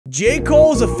J.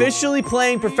 Cole is officially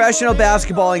playing professional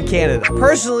basketball in Canada.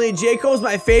 Personally, J. Cole is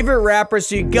my favorite rapper,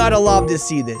 so you gotta love to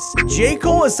see this. J.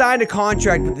 Cole has signed a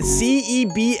contract with the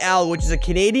cebl, which is a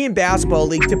Canadian basketball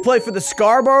league, to play for the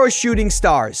Scarborough Shooting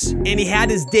Stars. And he had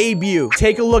his debut.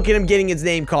 Take a look at him getting his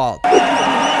name called.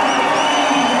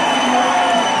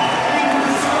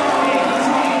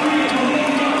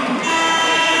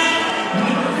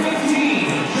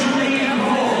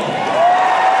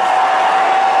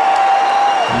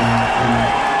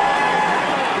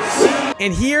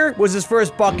 And here was his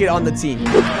first bucket on the team.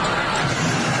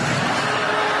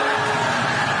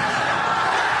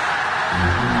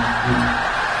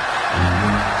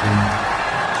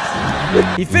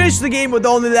 He finished the game with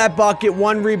only that bucket,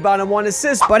 1 rebound, and 1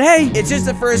 assist. But hey, it's just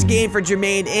the first game for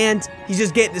Jermaine, and he's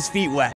just getting his feet wet.